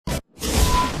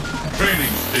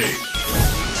training stage.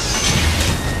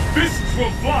 Fists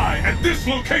will fly at this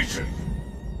location.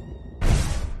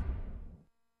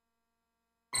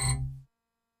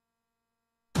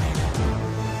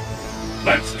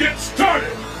 Let's get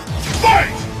started.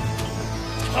 Fight!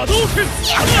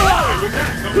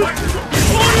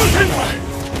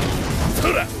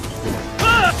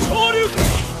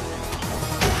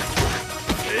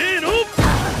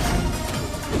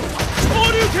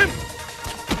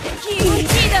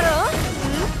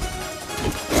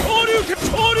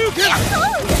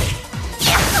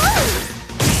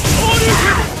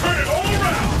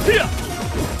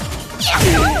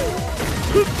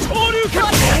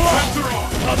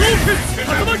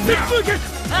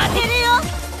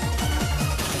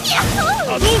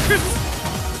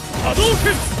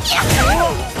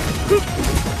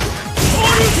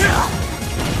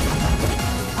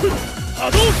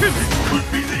 Hadouken! Could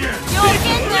be the end.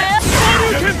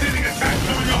 Devastating attack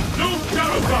coming up. No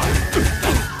doubt about it.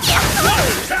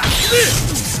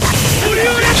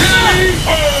 K.O.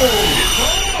 It's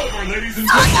all over, ladies and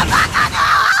gentlemen.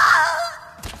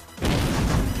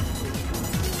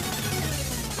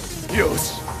 Yosh.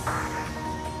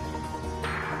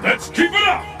 Let's keep it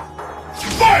up.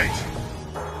 Fight.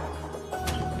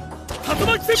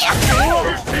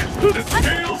 First hit, the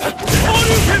scales.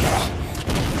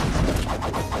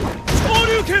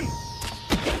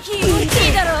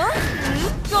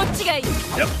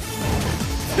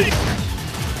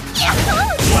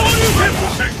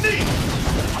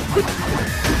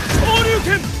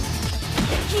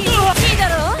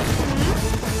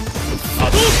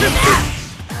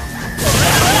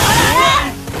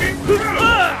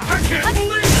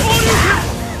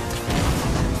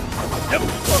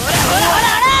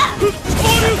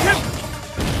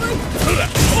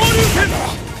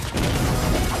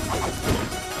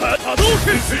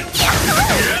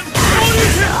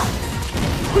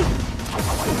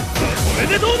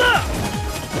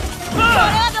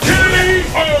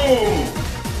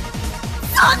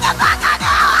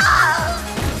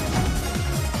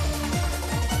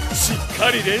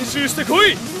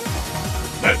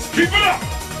 Let's keep it up!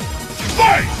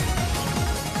 Fight!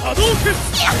 Hadouken!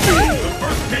 The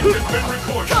first hit has been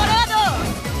recorded.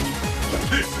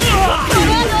 This is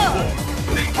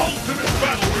the ultimate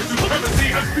battle where supremacy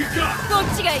has begun.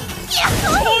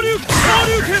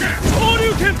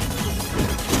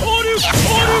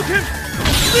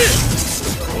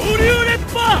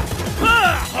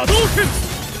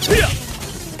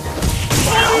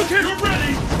 You're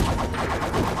ready!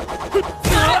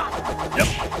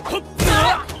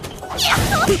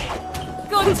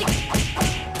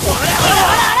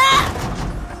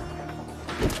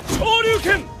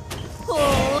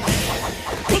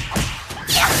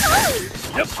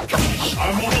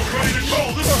 I'm almost ready to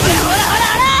call this one.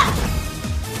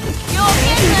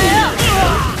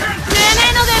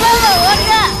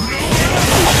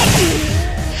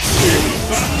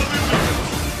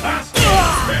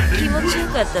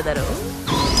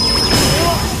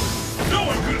 No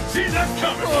one could have seen that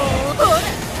coming.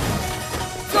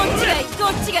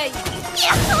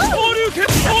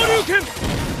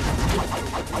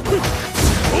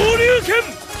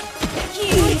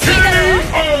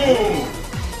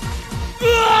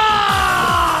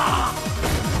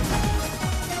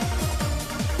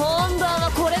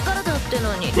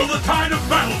 Will the tide of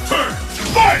battle turn?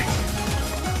 Fight!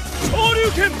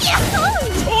 Hadouken!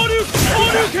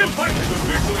 The fight is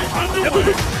officially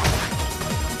underway.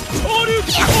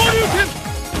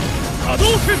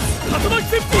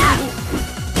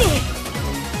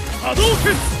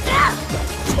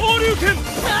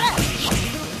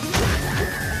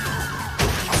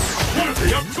 What are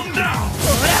they up to now?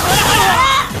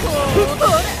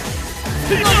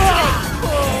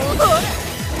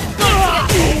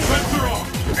 Offense are off.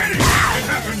 Anything can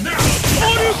happen now.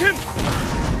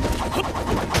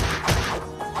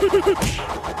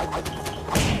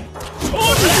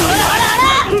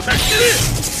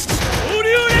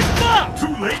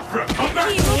 Too late for a comeback.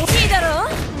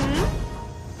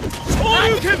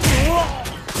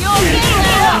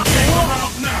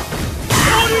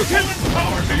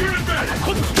 Power to your advantage.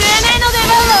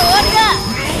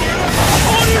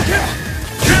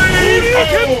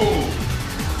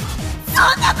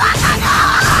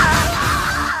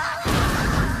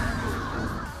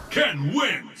 Ken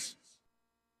wins!